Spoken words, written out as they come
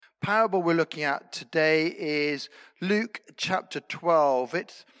parable we're looking at today is Luke chapter 12.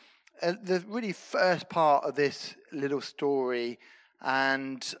 It's the really first part of this little story,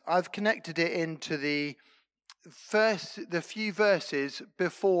 and I've connected it into the few verses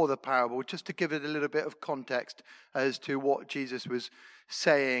before the parable, just to give it a little bit of context as to what Jesus was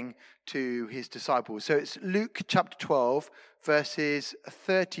saying to his disciples. So it's Luke chapter 12, verses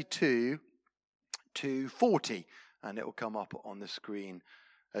 32 to 40, and it will come up on the screen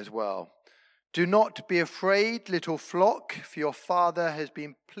as well. Do not be afraid, little flock, for your Father has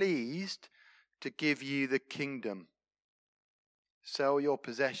been pleased to give you the kingdom. Sell your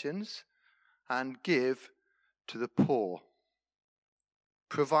possessions and give to the poor.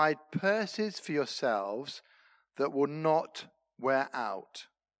 Provide purses for yourselves that will not wear out,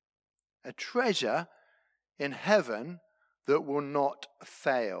 a treasure in heaven that will not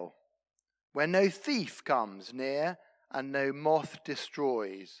fail, where no thief comes near and no moth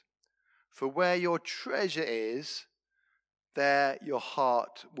destroys. For where your treasure is, there your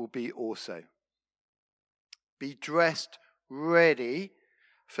heart will be also. Be dressed ready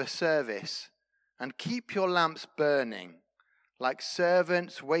for service, and keep your lamps burning, like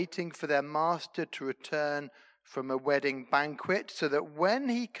servants waiting for their master to return from a wedding banquet, so that when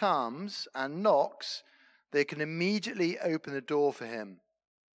he comes and knocks, they can immediately open the door for him.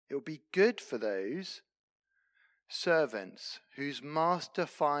 It will be good for those servants whose master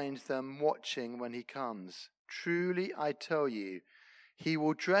finds them watching when he comes. Truly, I tell you, he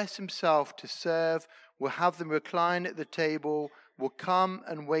will dress himself to serve, will have them recline at the table, will come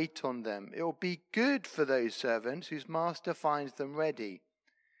and wait on them. It will be good for those servants whose master finds them ready,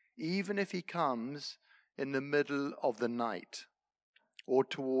 even if he comes in the middle of the night or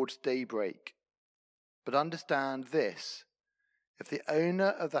towards daybreak. But understand this: if the owner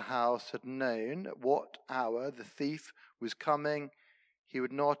of the house had known at what hour the thief was coming, he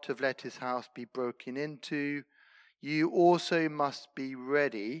would not have let his house be broken into. You also must be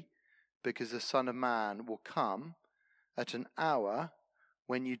ready, because the Son of Man will come at an hour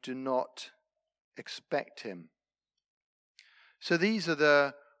when you do not expect him. So these are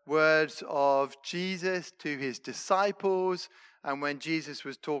the words of Jesus to his disciples, and when Jesus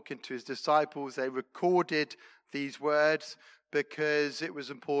was talking to his disciples, they recorded these words because it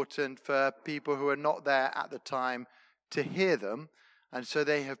was important for people who were not there at the time to hear them, and so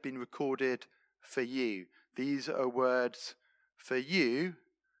they have been recorded for you. These are words for you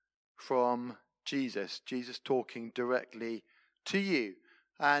from Jesus talking directly to you.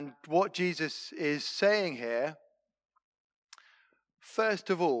 And what Jesus is saying here, first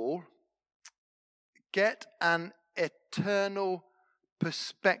of all, get an eternal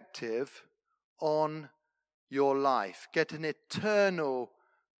perspective on your life. Get an eternal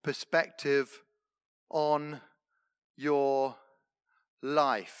perspective on your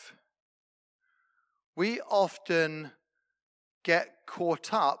life. We often get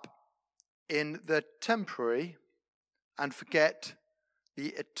caught up in the temporary and forget the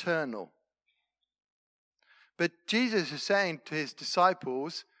eternal. But Jesus is saying to his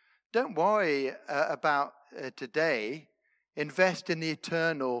disciples, don't worry about today. Invest in the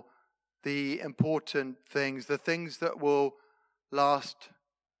eternal, the important things, the things that will last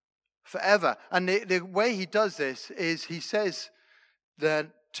forever. And the way he does this is he says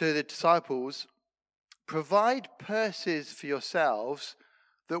that to the disciples, provide purses for yourselves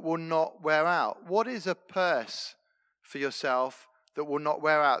that will not wear out. What is a purse for yourself that will not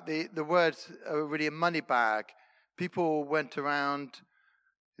wear out? The words are really a money bag. People went around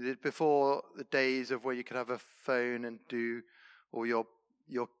before the days of where you could have a phone and do all your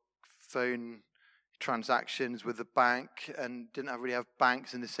phone transactions with the bank, and didn't really have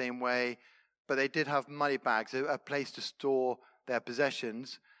banks in the same way, but they did have money bags, a place to store their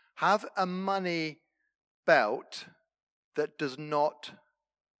possessions. Have a money belt that does not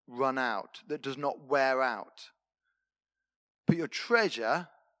run out, that does not wear out. Put your treasure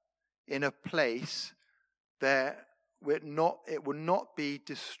in a place that it will not be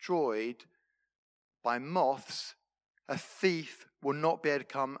destroyed by moths. A thief will not be able to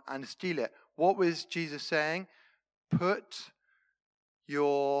come and steal it. What was Jesus saying? Put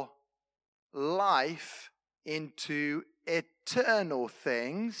your life into eternal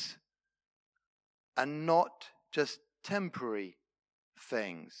things and not just temporary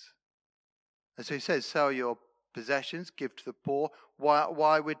things. And so he says, sell your possessions, give to the poor.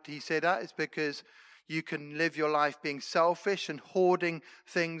 Why would he say that? It's because you can live your life being selfish and hoarding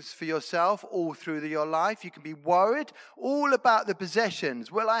things for yourself all through your life. You can be worried all about the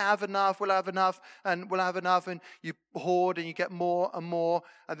possessions. Will I have enough? Will I have enough? And will I have enough? And you hoard and you get more and more.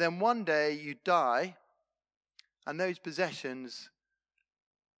 And then one day you die and those possessions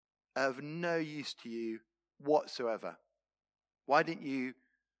are of no use to you whatsoever? Why didn't you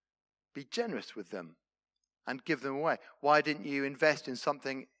be generous with them and give them away? Why didn't you invest in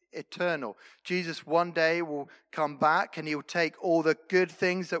something eternal? Jesus one day will come back and he will take all the good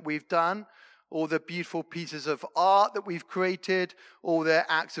things that we've done, all the beautiful pieces of art that we've created, all the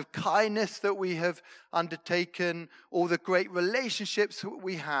acts of kindness that we have undertaken, all the great relationships that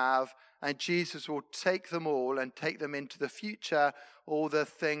we have, and Jesus will take them all and take them into the future. All the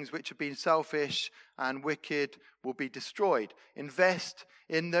things which have been selfish and wicked will be destroyed. Invest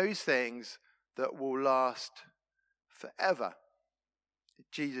in those things that will last forever.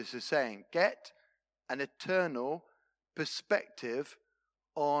 Jesus is saying, get an eternal perspective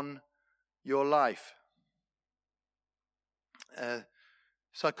on your life. A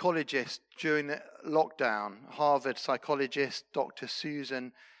psychologist during the lockdown, Harvard psychologist Dr.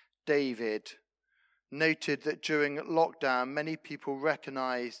 Susan David, noted that during lockdown, many people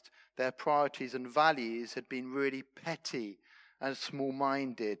recognized their priorities and values had been really petty and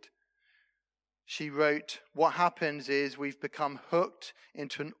small-minded. She wrote, what happens is we've become hooked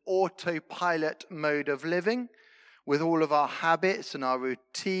into an autopilot mode of living with all of our habits and our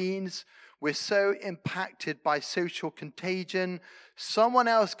routines. We're so impacted by social contagion. Someone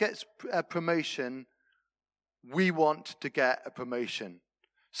else gets a promotion. We want to get a promotion.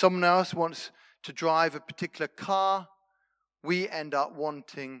 Someone else wants to drive a particular car. We end up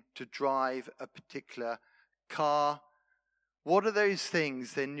wanting to drive a particular car. What are those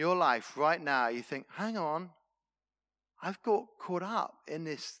things in your life right now you think, hang on, I've got caught up in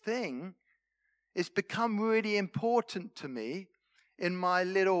this thing. It's become really important to me in my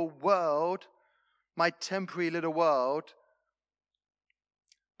little world, my temporary little world.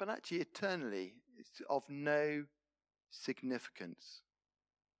 But actually, eternally, it's of no significance.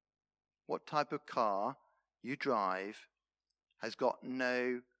 What type of car you drive has got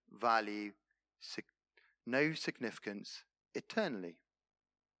no value, no significance eternally.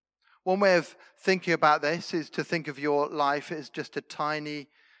 One way of thinking about this is to think of your life as just a tiny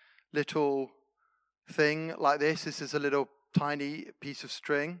little thing like this. This is a little tiny piece of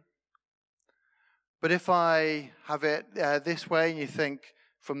string. But if I have it this way, and you think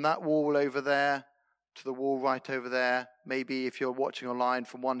from that wall over there to the wall right over there, maybe if you're watching online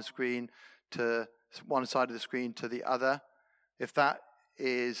from one screen to one side of the screen to the other, if that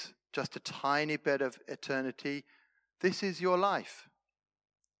is just a tiny bit of eternity, this is your life.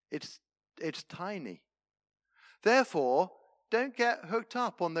 It's tiny. Therefore, don't get hooked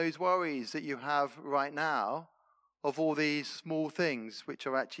up on those worries that you have right now of all these small things which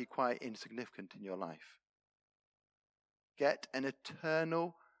are actually quite insignificant in your life. Get an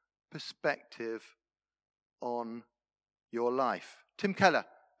eternal perspective on your life. Tim Keller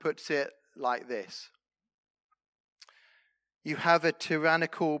puts it like this. You have a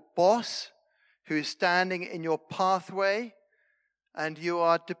tyrannical boss who is standing in your pathway and you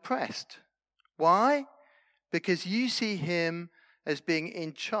are depressed. Why? Because you see him as being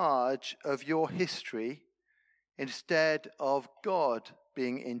in charge of your history instead of God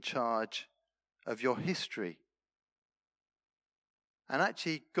being in charge of your history. And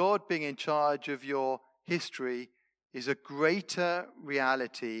actually, God being in charge of your history is a greater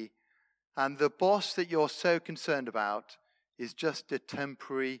reality, and the boss that you're so concerned about is just a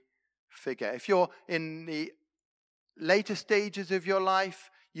temporary figure. If you're in the later stages of your life,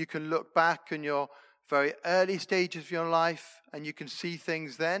 you can look back on your very early stages of your life, and you can see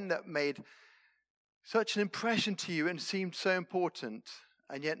things then that made such an impression to you and seemed so important.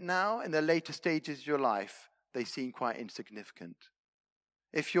 And yet now, in the later stages of your life, they seem quite insignificant.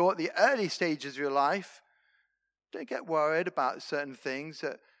 If you're at the early stages of your life, don't get worried about certain things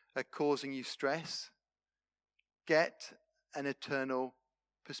that are causing you stress. Get an eternal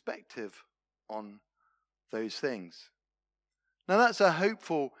perspective on those things. Now that's a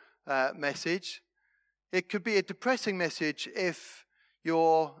hopeful message. It could be a depressing message if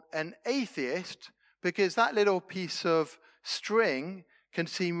you're an atheist, because that little piece of string can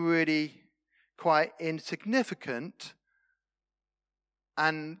seem really quite insignificant,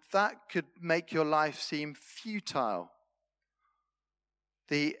 and that could make your life seem futile.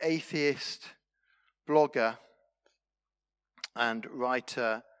 The atheist blogger and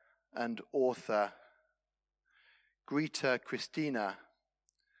writer and author Greta Christina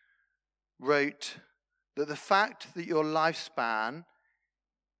wrote that the fact that your lifespan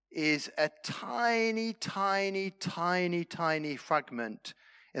is a tiny, tiny, tiny, tiny fragment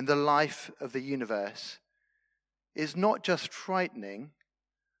in the life of the universe is not just frightening,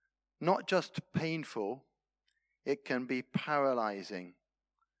 not just painful, it can be paralyzing.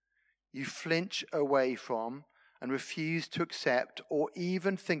 You flinch away from and refuse to accept or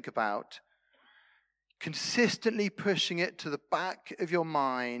even think about, consistently pushing it to the back of your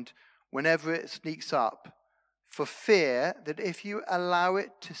mind whenever it sneaks up, for fear that if you allow it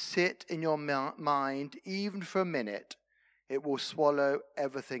to sit in your mind even for a minute, it will swallow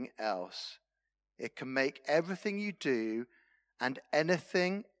everything else. It can make everything you do and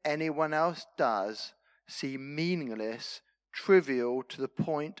anything anyone else does seem meaningless, trivial to the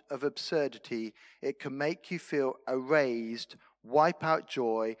point of absurdity. It can make you feel erased, wipe out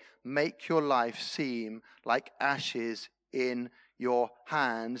joy, make your life seem like ashes in your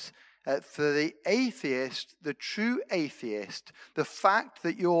hands. For the atheist, the true atheist, the fact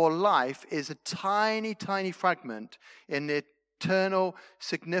that your life is a tiny, tiny fragment in the eternal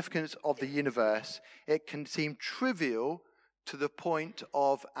significance of the universe, it can seem trivial to the point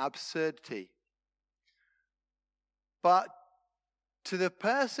of absurdity. But to the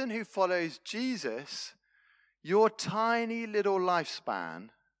person who follows Jesus, your tiny little lifespan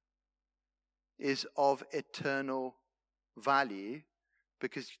is of eternal value,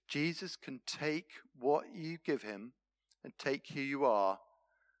 because Jesus can take what you give him and take who you are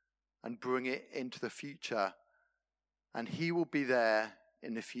and bring it into the future. And he will be there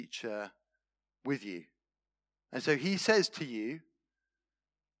in the future with you. And so he says to you,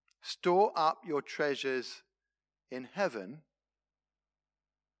 store up your treasures in heaven.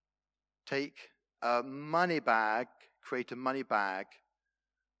 Take a money bag, create a money bag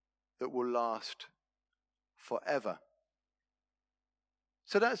that will last forever.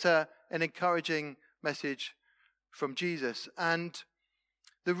 So that's an encouraging message from Jesus. And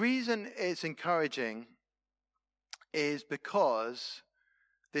the reason it's encouraging is because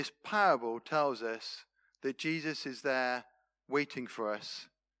this parable tells us that Jesus is there waiting for us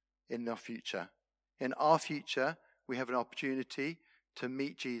in the future. In our future, we have an opportunity to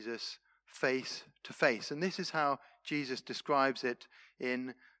meet Jesus face to face. And this is how Jesus describes it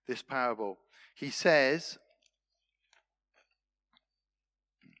in this parable. He says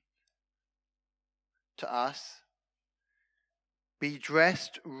to us, be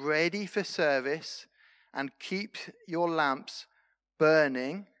dressed ready for service and keep your lamps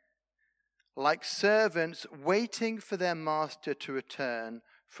burning like servants waiting for their master to return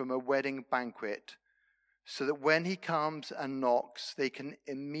from a wedding banquet, so that when he comes and knocks, they can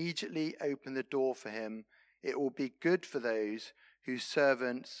immediately open the door for him. It will be good for those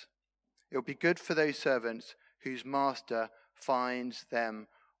servants whose master finds them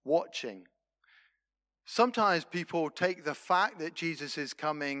watching. Sometimes people take the fact that Jesus is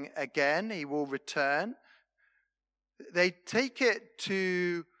coming again, he will return. They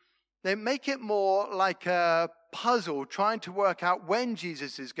make it more like a puzzle, trying to work out when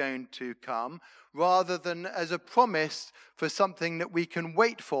Jesus is going to come, rather than as a promise for something that we can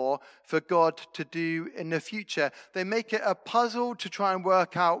wait for God to do in the future. They make it a puzzle to try and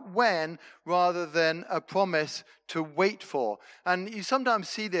work out when, rather than a promise to wait for. And you sometimes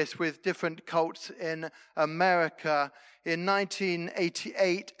see this with different cults in America. In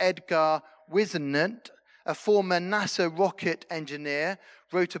 1988, Edgar Whisenant, a former NASA rocket engineer,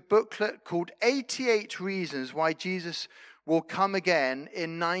 wrote a booklet called 88 Reasons Why Jesus Will Come Again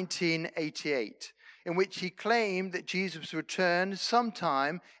in 1988, in which he claimed that Jesus returned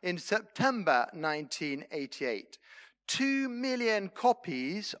sometime in September 1988. 2 million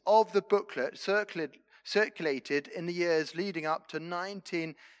copies of the booklet circulated in the years leading up to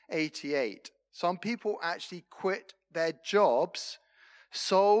 1988. Some people actually quit their jobs,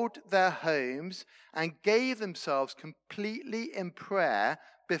 sold their homes, and gave themselves completely in prayer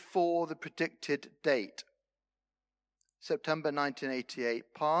before the predicted date. September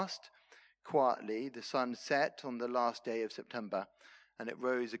 1988 passed quietly. The sun set on the last day of September, and it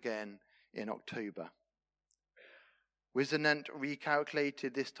rose again in October. Whisenant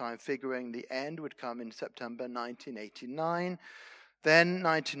recalculated this time, figuring the end would come in September 1989, then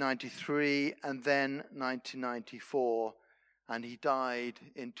 1993, and then 1994, and he died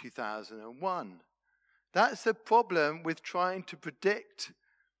in 2001. That's the problem with trying to predict.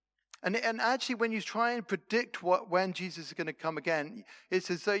 And actually, when you try and predict when Jesus is going to come again,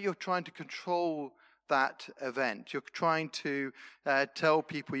 it's as though you're trying to control that event. You're trying to tell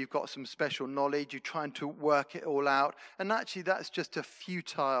people you've got some special knowledge. You're trying to work it all out. And actually, that's just a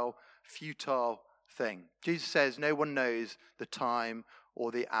futile thing. Jesus says no one knows the time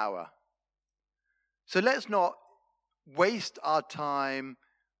or the hour. So let's not waste our time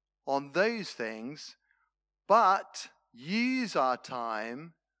on those things, but use our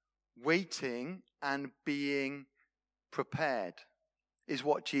time waiting and being prepared, is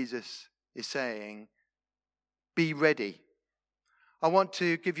what Jesus is saying. Be ready. I want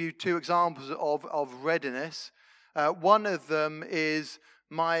to give you 2 examples of readiness. One of them is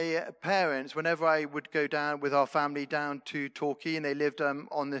my parents. Whenever I would go down with our family down to Torquay, and they lived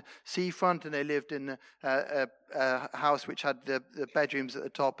on the seafront, and they lived in a house which had the bedrooms at the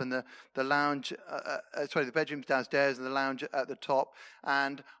top and the lounge, the bedrooms downstairs and the lounge at the top.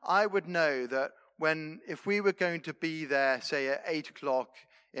 And I would know that if we were going to be there, say at 8 o'clock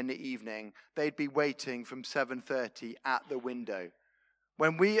in the evening, they'd be waiting from 7:30 at the window.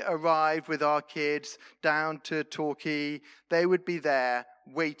 When we arrived with our kids down to Torquay, they would be there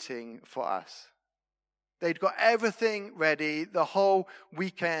waiting for us. They'd got everything ready. The whole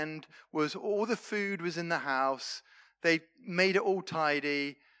weekend all the food was in the house. They made it all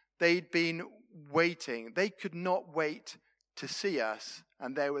tidy. They'd been waiting. They could not wait to see us,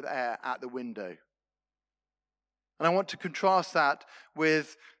 and they were there at the window. And I want to contrast that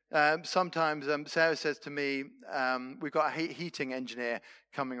with sometimes Sarah says to me, we've got a heating engineer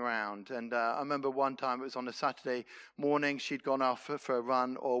coming around. And I remember one time, it was on a Saturday morning, she'd gone off for a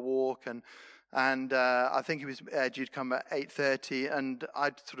run or a walk. And I think he was due to come at 8:30. And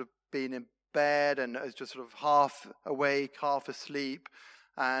I'd sort of been in bed and I was just sort of half awake, half asleep.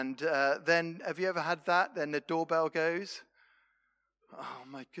 And then, have you ever had that? Then the doorbell goes. Oh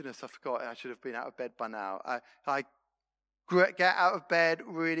my goodness, I forgot. I should have been out of bed by now. I get out of bed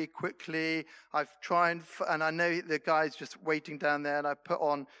really quickly. I try and I know the guy's just waiting down there, and I put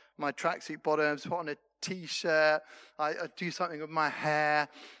on my tracksuit bottoms, put on a t-shirt. I do something with my hair,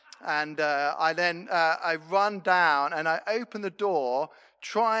 and I run down and I open the door,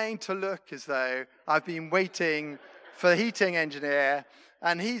 trying to look as though I've been waiting for the heating engineer.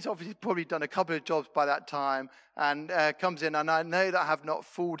 And he's obviously probably done a couple of jobs by that time, and comes in, and I know that I have not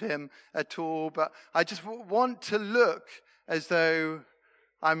fooled him at all, but I just want to look as though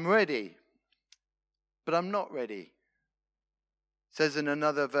I'm ready, but I'm not ready. It says in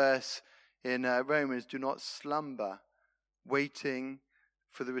another verse in Romans, do not slumber, waiting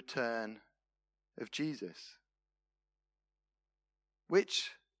for the return of Jesus.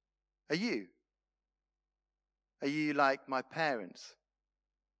 Which are you? Are you like my parents?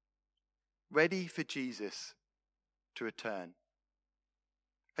 Ready for Jesus to return?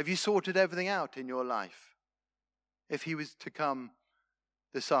 Have you sorted everything out in your life? If he was to come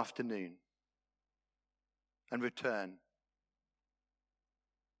this afternoon and return.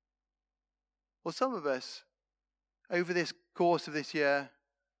 Well, some of us, over this course of this year,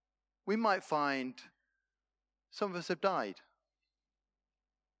 we might find some of us have died.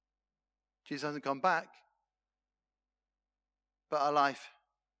 Jesus hasn't come back, but our life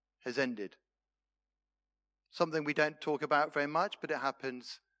has ended. Something we don't talk about very much, but it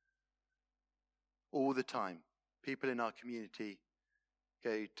happens all the time. People in our community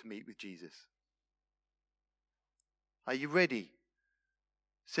go to meet with Jesus. Are you ready?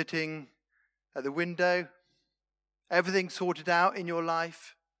 Sitting at the window, everything sorted out in your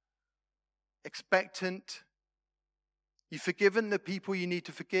life, expectant. You've forgiven the people you need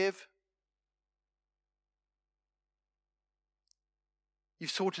to forgive. You've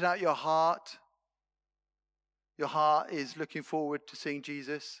sorted out your heart. Your heart is looking forward to seeing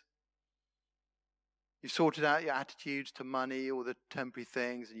Jesus. You've sorted out your attitudes to money, all the temporary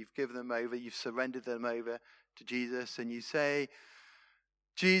things, and you've given them over. You've surrendered them over to Jesus. And you say,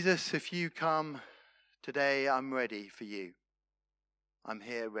 Jesus, if you come today, I'm ready for you. I'm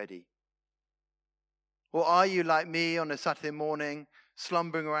here ready. Or are you like me on a Saturday morning,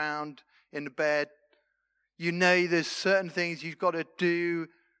 slumbering around in the bed? You know there's certain things you've got to do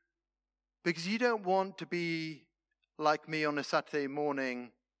because you don't want to be like me on a Saturday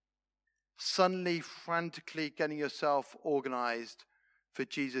morning, suddenly frantically getting yourself organized for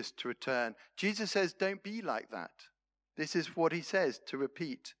Jesus to return. Jesus says, don't be like that. This is what he says to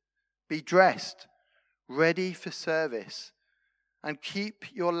repeat. Be dressed, ready for service, and keep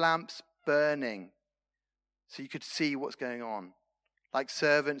your lamps burning so you could see what's going on. Like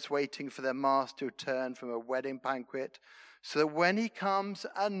servants waiting for their master to return from a wedding banquet, so that when he comes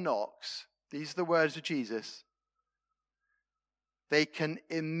and knocks, these are the words of Jesus, they can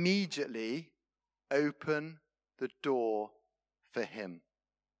immediately open the door for him.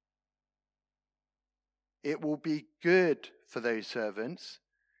 It will be good for those servants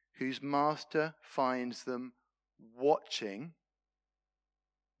whose master finds them watching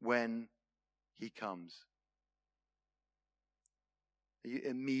when he comes. Are you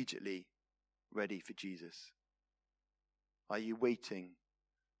immediately ready for Jesus? Are you waiting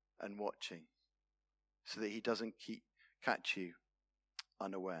and watching so that he doesn't catch you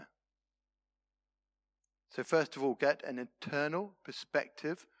unaware? So first of all, get an eternal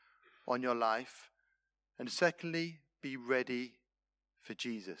perspective on your life. And secondly, be ready for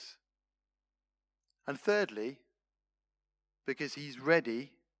Jesus. And thirdly, because he's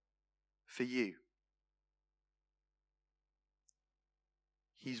ready for you.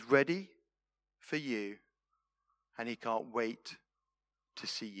 He's ready for you, and he can't wait to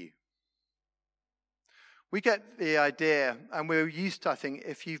see you. We get the idea, and we're used to, I think,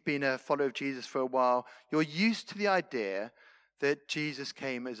 if you've been a follower of Jesus for a while, you're used to the idea that Jesus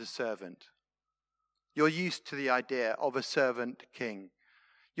came as a servant. You're used to the idea of a servant king.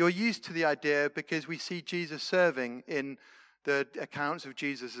 You're used to the idea because we see Jesus serving in the accounts of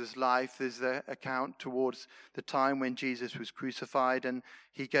Jesus' life. There's the account towards the time when Jesus was crucified, and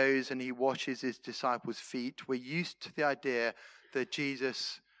he goes and he washes his disciples' feet. We're used to the idea that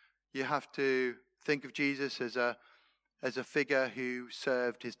Jesus, you have to think of Jesus as a figure who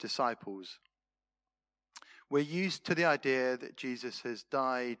served his disciples. We're used to the idea that Jesus has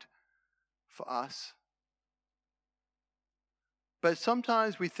died for us. But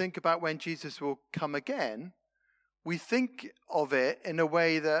sometimes we think about when Jesus will come again, we think of it in a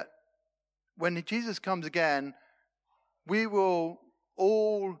way that when Jesus comes again, we will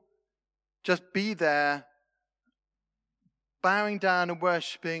all just be there bowing down and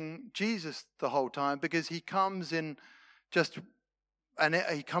worshipping Jesus the whole time, because he comes in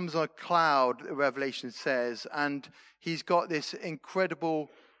he comes on a cloud, Revelation says, and he's got this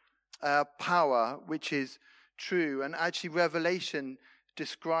incredible power, which is true. And actually Revelation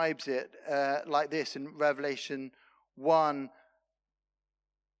describes it like this in Revelation 1.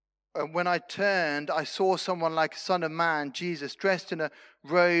 And when I turned, I saw someone like a son of man, Jesus, dressed in a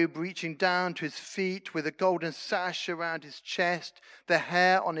robe reaching down to his feet with a golden sash around his chest. The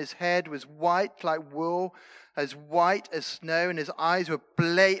hair on his head was white like wool, as white as snow, and his eyes were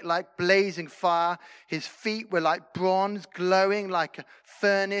like blazing fire. His feet were like bronze, glowing like a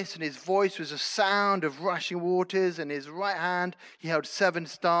furnace, and his voice was a sound of rushing waters. In his right hand he held 7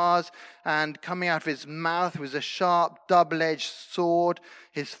 stars, and coming out of his mouth was a sharp double-edged sword.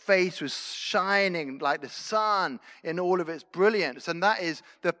 His face was shining like the sun in all of its brilliance. And that is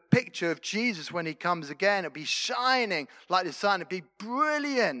the picture of Jesus when he comes again. It'll be shining like the sun. It'll be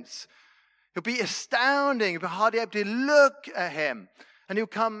brilliance. It'll be astounding. You'll be hardly able to look at him. And he'll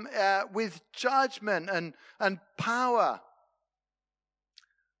come with judgment and power.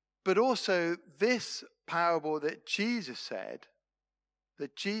 But also this parable that Jesus said,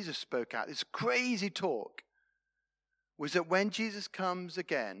 that Jesus spoke out, this crazy talk, was that when Jesus comes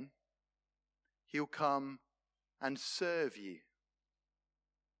again, he'll come and serve you.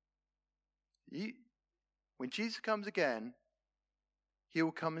 When Jesus comes again, he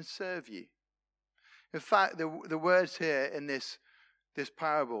will come and serve you. In fact, the words here in this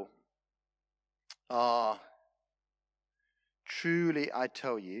parable are, truly I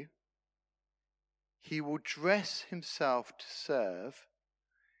tell you, he will dress himself to serve.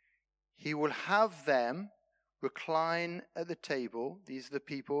 He will have them recline at the table. These are the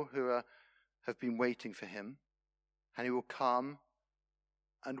people who have been waiting for him. And he will come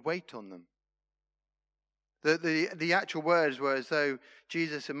and wait on them. The actual words were as though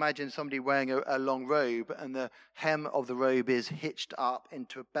Jesus imagined somebody wearing a long robe, and the hem of the robe is hitched up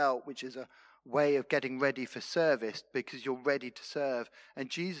into a belt, which is a way of getting ready for service, because you're ready to serve. And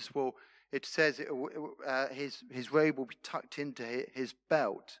Jesus will, it says, his robe will be tucked into his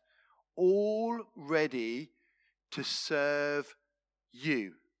belt, all ready to serve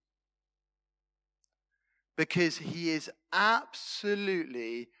you. Because he is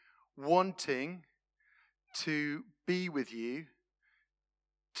absolutely wanting to be with you,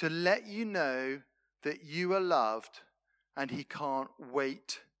 to let you know that you are loved, and he can't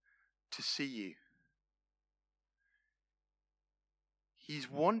wait to see you. He's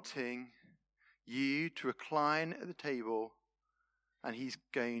wanting you to recline at the table, and he's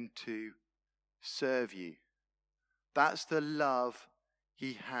going to serve you. That's the love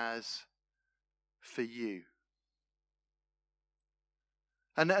he has for you.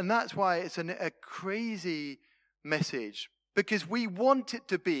 And that's why it's a crazy message, because we want it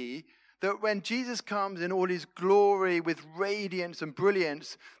to be that when Jesus comes in all his glory with radiance and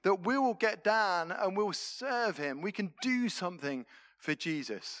brilliance, that we will get down and we'll serve him. We can do something for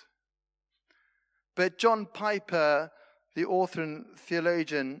Jesus. But John Piper, the author and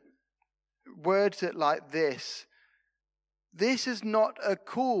theologian, words it like this: this is not a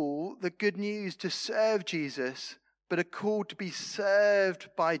call, the good news, to serve Jesus, but a call to be served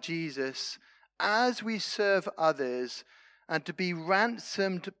by Jesus as we serve others, and to be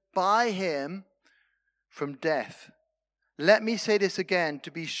ransomed by him from death. Let me say this again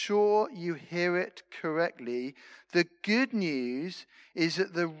to be sure you hear it correctly. The good news is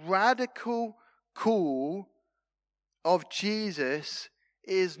that the radical call of Jesus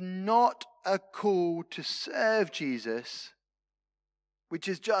is not a call to serve Jesus, which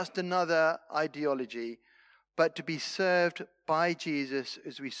is just another ideology, but to be served by Jesus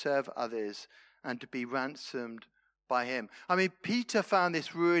as we serve others and to be ransomed by him. I mean, Peter found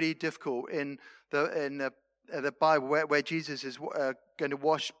this really difficult in the Bible where Jesus is going to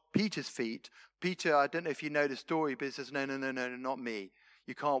wash Peter's feet. Peter, I don't know if you know the story, but he says, no, not me.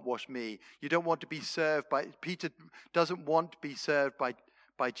 You can't wash me. You don't want to be served by... Peter doesn't want to be served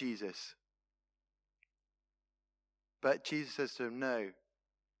by Jesus. But Jesus says to him, no,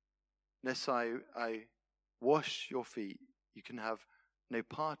 unless I wash your feet, you can have no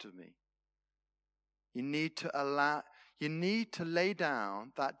part of me. You need to lay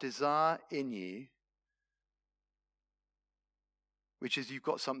down that desire in you, which is you've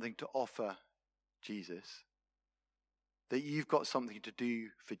got something to offer Jesus, that you've got something to do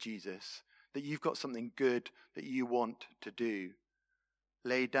for Jesus, that you've got something good that you want to do.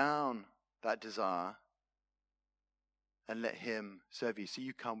 Lay down that desire and let him serve you. So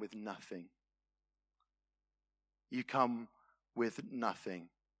you come with nothing. You come with nothing.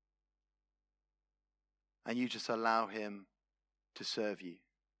 And you just allow him to serve you.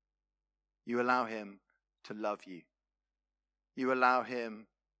 You allow him to love you. You allow him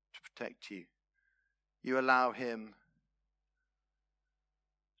to protect you. You allow him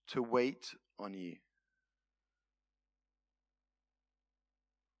to wait on you.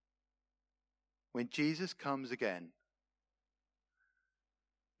 When Jesus comes again,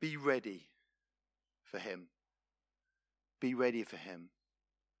 be ready for him. Be ready for him.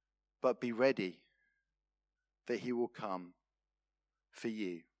 But be ready that he will come for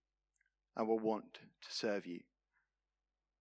you and will want to serve you.